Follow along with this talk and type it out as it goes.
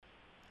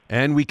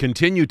And we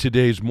continue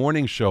today's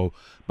morning show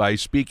by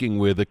speaking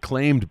with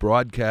acclaimed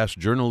broadcast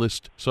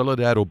journalist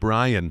Soledad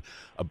O'Brien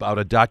about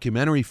a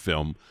documentary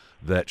film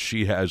that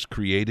she has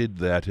created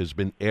that has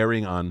been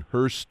airing on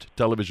Hearst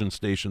television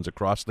stations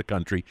across the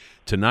country,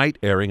 tonight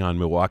airing on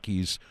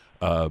Milwaukee's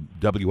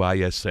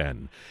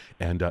WISN.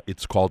 And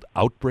it's called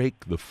Outbreak: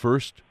 The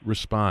First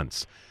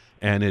Response.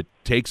 And it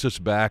takes us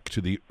back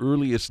to the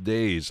earliest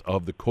days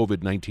of the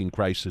COVID-19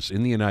 crisis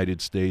in the United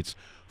States,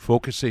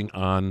 focusing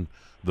on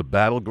the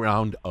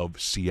battleground of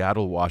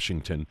Seattle,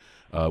 Washington,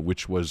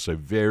 which was a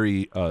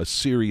very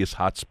serious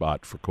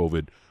hotspot for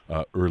COVID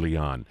early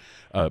on.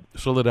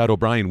 Soledad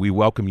O'Brien, we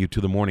welcome you to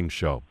the morning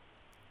show.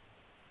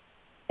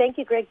 Thank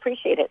you, Greg.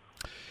 Appreciate it.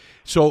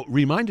 So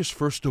remind us,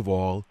 first of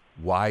all,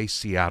 why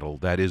Seattle?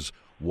 That is,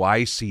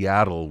 why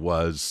Seattle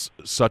was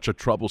such a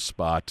trouble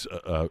spot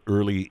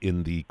early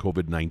in the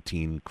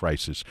COVID-19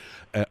 crisis.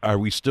 Are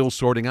we still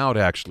sorting out,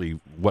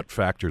 actually, what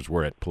factors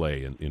were at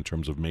play in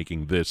terms of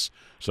making this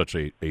such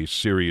a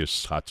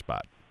serious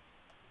hotspot?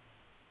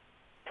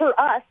 For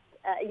us,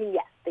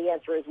 yes, the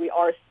answer is we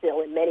are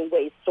still in many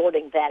ways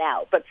sorting that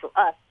out. But for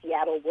us,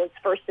 Seattle was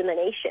first in the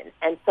nation.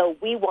 And so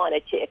we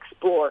wanted to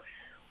explore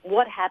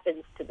what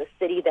happens to the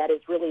city that is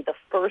really the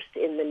first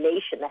in the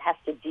nation that has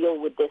to deal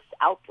with this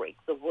outbreak,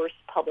 the worst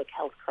public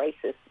health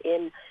crisis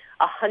in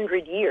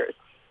 100 years,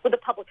 with a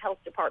public health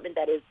department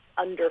that is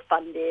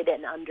underfunded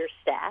and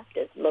understaffed,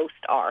 as most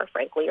are,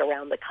 frankly,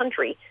 around the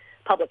country.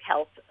 Public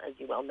health, as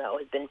you well know,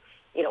 has been,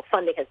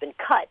 funding has been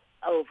cut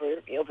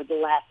over the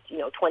last,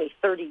 20,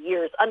 30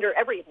 years under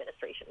every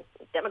administration,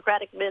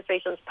 Democratic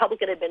administrations,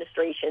 Republican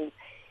administrations.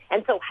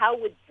 And so how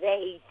would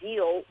they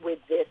deal with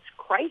this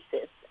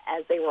crisis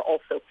as they were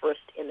also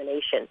first in the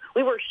nation?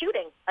 We were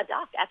shooting a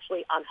doc,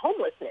 actually, on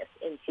homelessness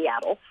in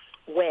Seattle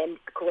when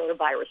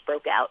coronavirus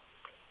broke out.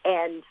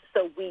 And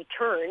so we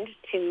turned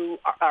to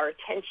our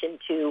attention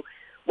to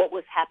what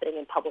was happening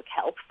in public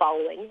health,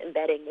 following and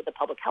vetting with the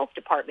public health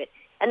department,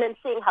 and then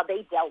seeing how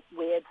they dealt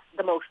with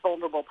the most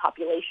vulnerable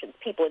populations,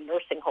 people in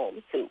nursing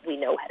homes who we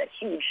know had a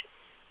huge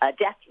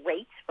death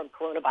rate from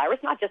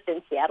coronavirus, not just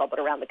in Seattle, but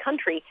around the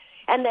country,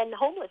 and then the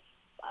homeless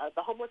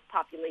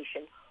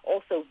population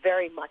also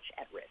very much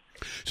at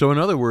risk. So in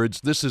other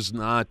words, this is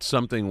not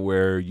something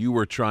where you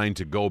were trying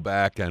to go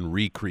back and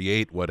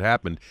recreate what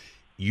happened.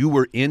 You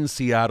were in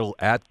Seattle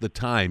at the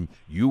time.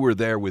 You were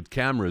there with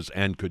cameras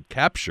and could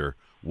capture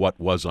what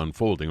was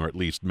unfolding, or at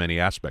least many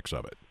aspects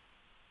of it.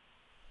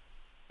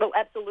 Oh,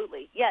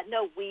 absolutely. Yeah,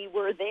 no, we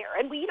were there.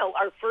 And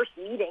our first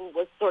meeting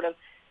was sort of,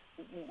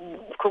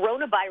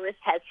 coronavirus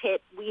has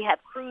hit. We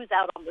have crews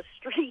out on the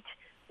street.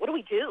 What do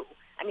we do?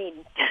 I mean,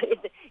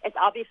 it's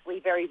obviously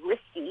very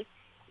risky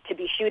to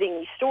be shooting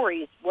these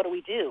stories. What do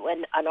we do?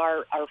 And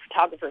our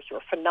photographers, who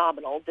are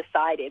phenomenal,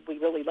 decided, we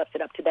really left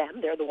it up to them.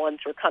 They're the ones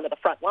who are kind of the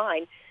front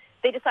line.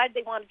 They decided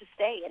they wanted to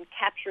stay and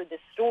capture this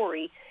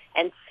story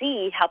and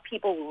see how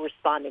people were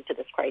responding to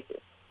this crisis.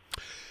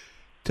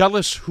 Tell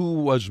us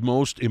who was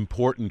most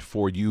important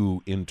for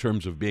you in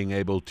terms of being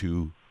able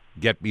to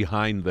get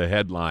behind the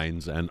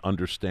headlines and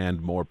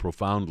understand more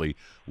profoundly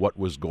what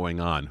was going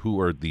on. Who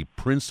are the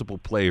principal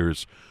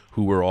players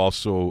who were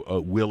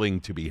also willing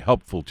to be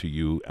helpful to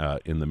you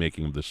in the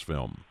making of this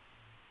film?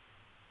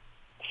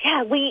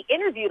 Yeah, we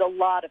interviewed a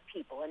lot of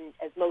people, and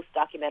as most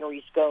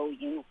documentaries go,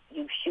 you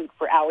shoot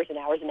for hours and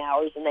hours and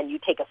hours, and then you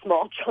take a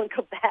small chunk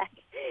of that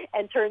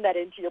and turn that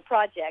into your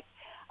project.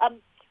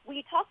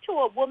 We talked to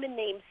a woman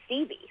named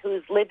Stevie,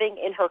 who's living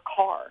in her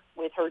car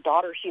with her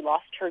daughter. She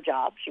lost her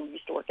job. She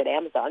used to work at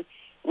Amazon,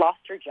 lost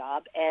her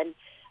job, and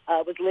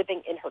was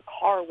living in her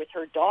car with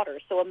her daughter.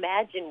 So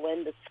imagine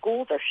when the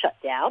schools are shut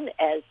down,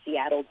 as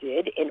Seattle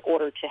did, in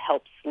order to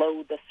help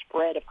slow the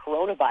spread of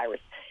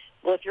coronavirus.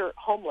 Well, if you're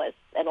homeless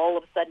and all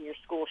of a sudden your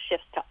school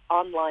shifts to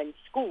online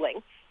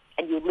schooling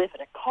and you live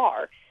in a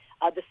car,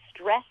 the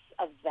stress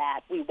of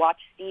that, we watch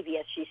Stevie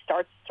as she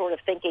starts sort of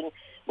thinking,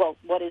 well,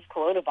 what is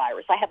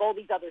coronavirus? I have all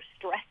these other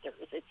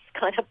stressors. It's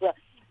kind of the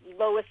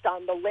lowest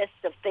on the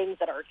list of things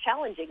that are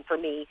challenging for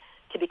me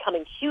to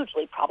becoming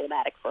hugely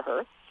problematic for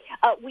her.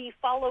 We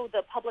follow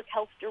the public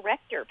health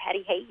director,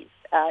 Patty Hayes,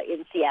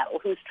 in Seattle,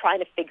 who's trying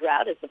to figure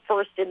out, as the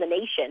first in the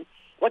nation,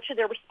 what should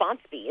their response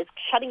be? Is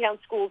shutting down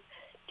schools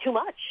too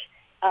much?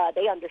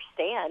 They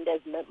understand, as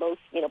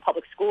most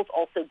public schools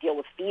also deal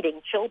with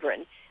feeding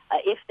children,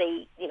 if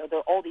they, there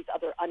are all these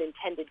other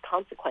unintended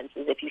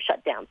consequences if you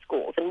shut down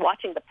schools, and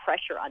watching the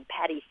pressure on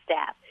Patty's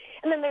staff.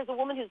 And then there's a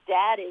woman whose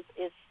dad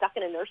is stuck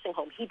in a nursing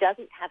home. He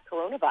doesn't have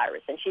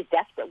coronavirus, and she's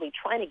desperately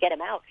trying to get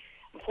him out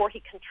before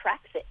he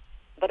contracts it.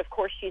 But, of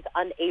course, she's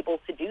unable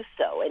to do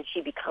so, and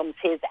she becomes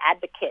his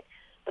advocate,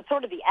 but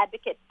sort of the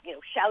advocate,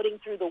 shouting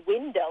through the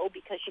window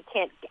because she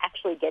can't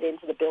actually get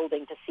into the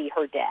building to see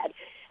her dad.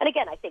 And,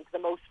 again, I think the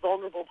most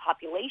vulnerable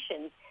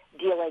populations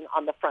dealing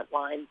on the front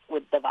lines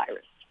with the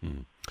virus.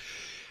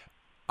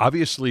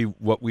 Obviously,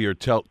 what we are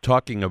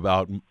talking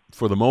about,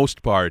 for the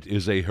most part,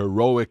 is a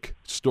heroic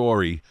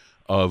story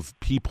of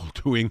people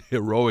doing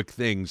heroic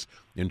things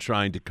in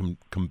trying to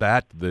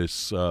combat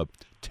this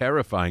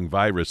terrifying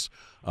virus,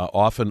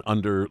 often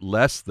under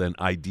less than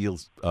ideal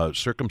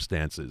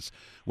circumstances.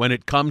 When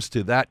it comes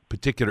to that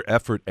particular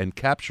effort and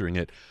capturing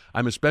it,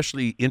 I'm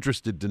especially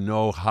interested to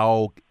know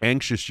how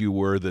anxious you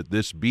were that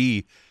this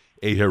be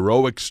a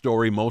heroic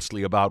story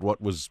mostly about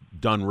what was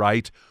done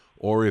right,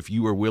 or if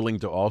you were willing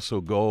to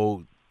also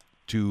go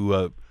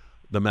to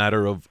the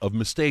matter of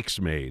mistakes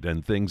made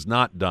and things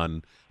not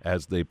done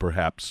as they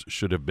perhaps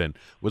should have been.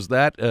 Was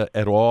that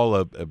at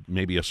all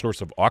maybe a source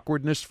of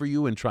awkwardness for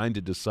you in trying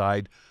to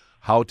decide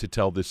how to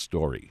tell this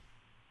story?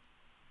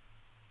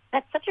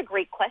 That's such a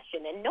great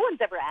question, and no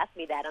one's ever asked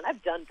me that, and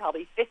I've done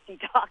probably 50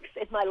 docs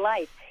in my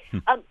life.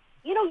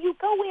 You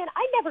go in,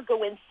 I never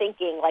go in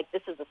thinking like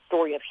this is a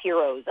story of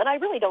heroes, and I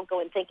really don't go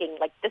in thinking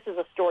like this is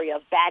a story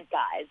of bad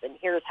guys, and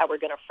here's how we're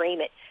going to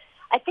frame it.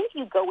 I think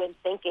you go in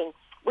thinking,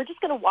 we're just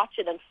going to watch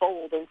it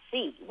unfold and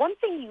see. One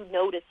thing you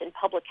notice in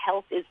public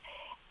health is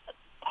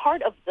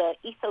part of the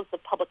ethos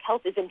of public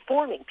health is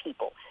informing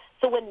people.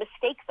 So when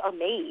mistakes are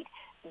made,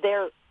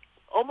 they're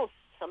almost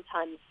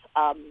sometimes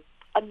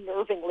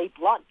unnervingly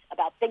blunt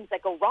about things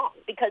that go wrong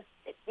because,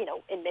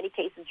 in many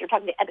cases you're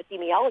talking to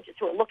epidemiologists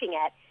who are looking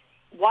at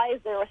why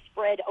is there a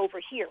spread over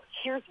here?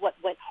 Here's what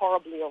went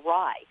horribly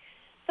awry.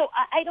 So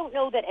I don't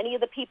know that any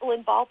of the people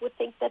involved would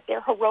think that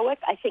they're heroic.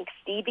 I think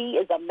Stevie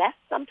is a mess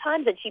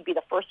sometimes, and she'd be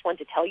the first one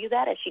to tell you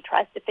that as she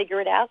tries to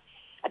figure it out.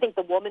 I think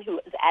the woman who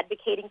is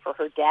advocating for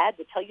her dad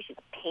would tell you she's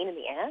a pain in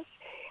the ass,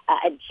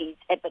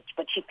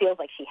 but she feels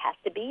like she has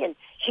to be, and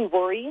she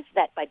worries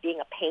that by being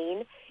a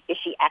pain, is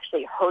she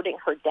actually hurting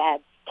her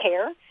dad's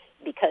care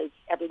because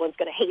everyone's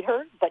going to hate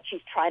her, but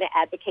she's trying to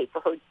advocate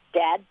for her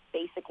dad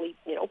basically,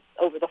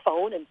 over the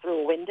phone and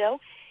through a window.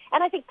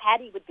 And I think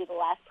Patty would be the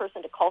last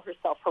person to call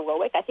herself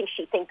heroic. I think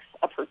she thinks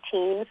of her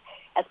teams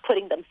as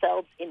putting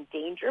themselves in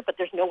danger, but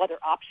there's no other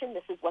option.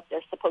 This is what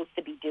they're supposed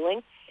to be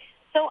doing.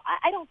 So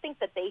I don't think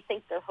that they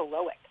think they're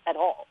heroic at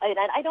all.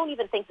 I don't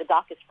even think the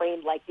doc is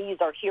framed like these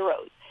are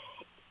heroes.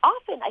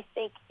 Often, I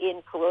think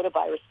in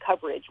coronavirus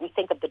coverage, we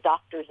think of the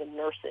doctors and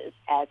nurses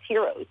as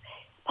heroes.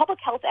 Public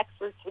health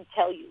experts would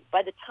tell you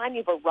by the time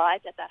you've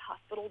arrived at that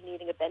hospital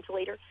needing a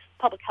ventilator,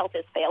 public health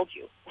has failed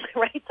you,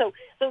 right? So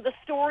the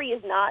story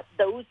is not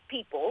those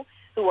people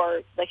who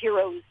are the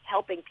heroes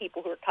helping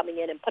people who are coming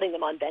in and putting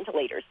them on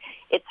ventilators.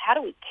 It's how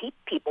do we keep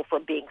people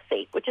from being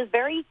safe, which is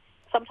very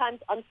sometimes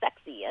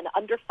unsexy and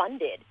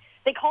underfunded.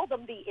 They call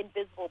them the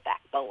invisible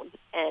backbone,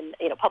 and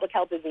public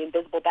health is the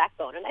invisible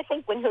backbone. And I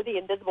think when you're the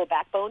invisible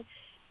backbone,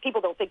 people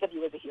don't think of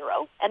you as a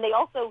hero, and they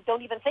also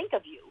don't even think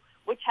of you,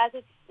 which has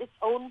its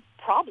own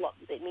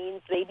problems. It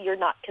means maybe you're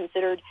not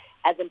considered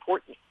as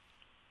important.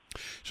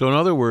 So in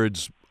other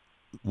words,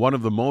 one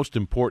of the most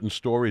important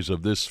stories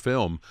of this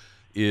film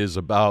is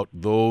about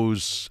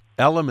those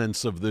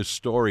elements of this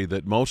story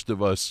that most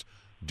of us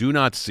do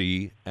not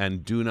see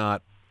and do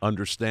not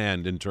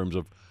understand in terms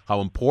of how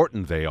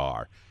important they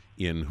are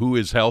in who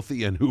is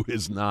healthy and who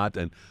is not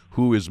and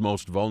who is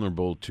most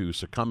vulnerable to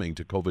succumbing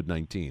to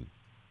COVID-19.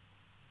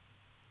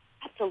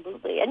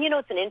 Absolutely. And,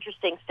 it's an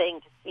interesting thing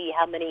to see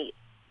how many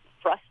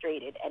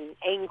frustrated and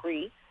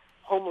angry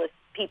homeless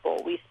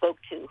people we spoke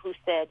to who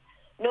said,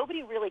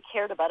 nobody really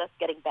cared about us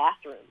getting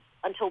bathrooms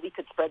until we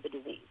could spread the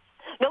disease.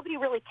 Nobody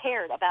really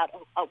cared about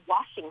a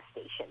washing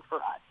station for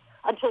us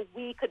until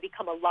we could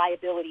become a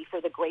liability for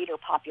the greater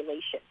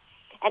population.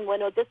 And when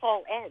this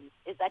all ends,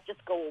 does that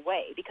just go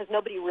away? Because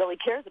nobody really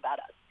cares about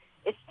us.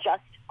 It's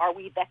just, are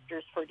we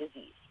vectors for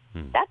disease?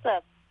 That's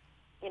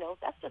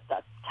just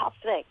a tough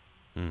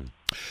thing.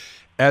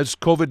 As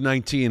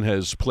COVID-19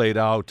 has played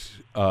out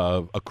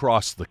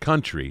across the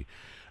country,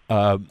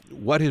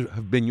 what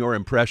have been your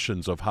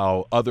impressions of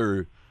how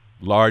other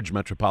large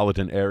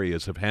metropolitan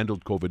areas have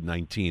handled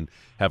COVID-19?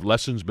 Have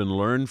lessons been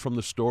learned from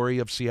the story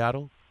of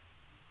Seattle?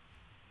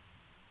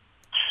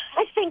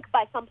 I think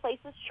by some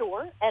places,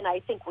 sure. And I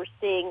think we're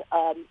seeing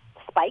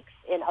spikes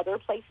in other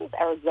places,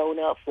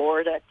 Arizona,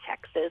 Florida,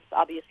 Texas,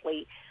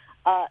 obviously.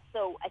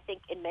 So I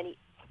think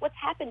what's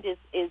happened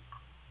is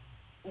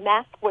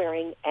mask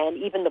wearing and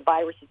even the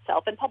virus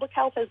itself and public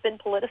health has been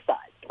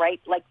politicized,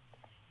 right? Like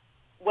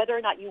whether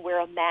or not you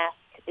wear a mask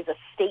is a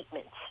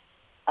statement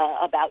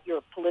about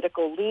your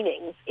political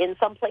leanings in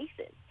some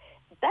places.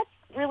 That's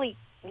really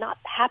not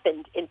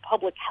happened in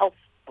public health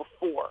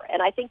before.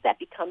 And I think that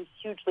becomes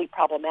hugely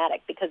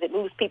problematic because it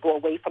moves people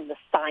away from the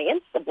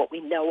science of what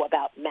we know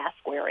about mask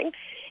wearing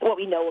and what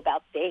we know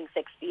about staying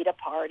 6 feet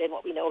apart and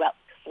what we know about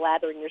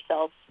slathering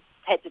yourself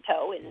head to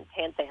toe in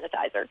hand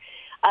sanitizer.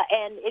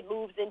 And it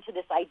moves into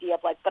this idea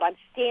of but I'm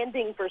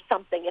standing for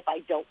something if I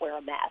don't wear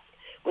a mask,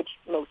 which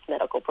most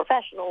medical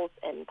professionals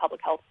and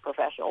public health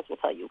professionals will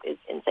tell you is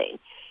insane.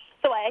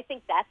 So I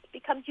think that's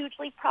become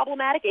hugely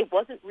problematic. It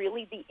wasn't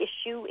really the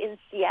issue in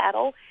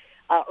Seattle.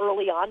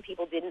 Early on,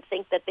 people didn't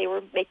think that they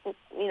were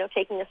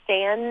taking a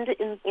stand.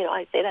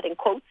 I say that in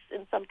quotes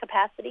in some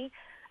capacity.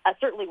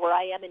 Certainly, where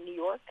I am in New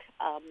York,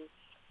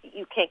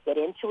 you can't get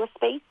into a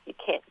space. You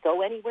can't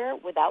go anywhere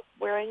without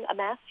wearing a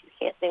mask.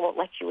 They won't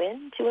let you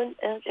into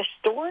a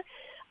store.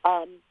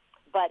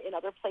 But in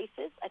other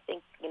places, I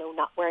think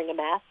not wearing a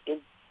mask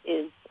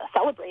is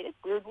celebrated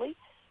weirdly.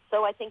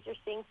 so I think you're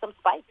seeing some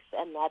spikes,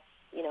 and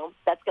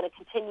that's going to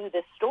continue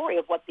this story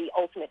of what the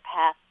ultimate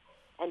path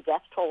and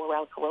death toll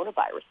around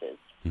coronavirus is.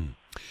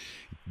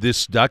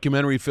 This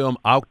documentary film,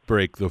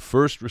 Outbreak, The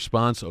First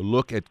Response, a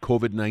look at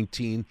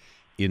COVID-19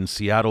 in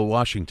Seattle,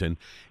 Washington,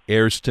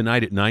 airs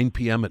tonight at 9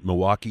 p.m. at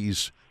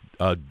Milwaukee's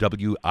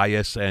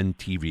WISN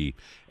TV.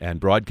 And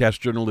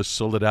broadcast journalist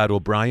Soledad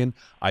O'Brien,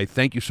 I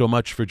thank you so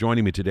much for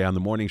joining me today on the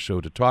morning show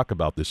to talk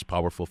about this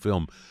powerful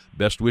film.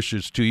 Best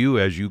wishes to you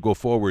as you go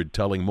forward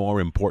telling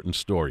more important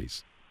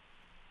stories.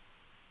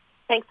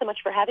 Thanks so much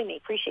for having me.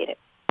 Appreciate it.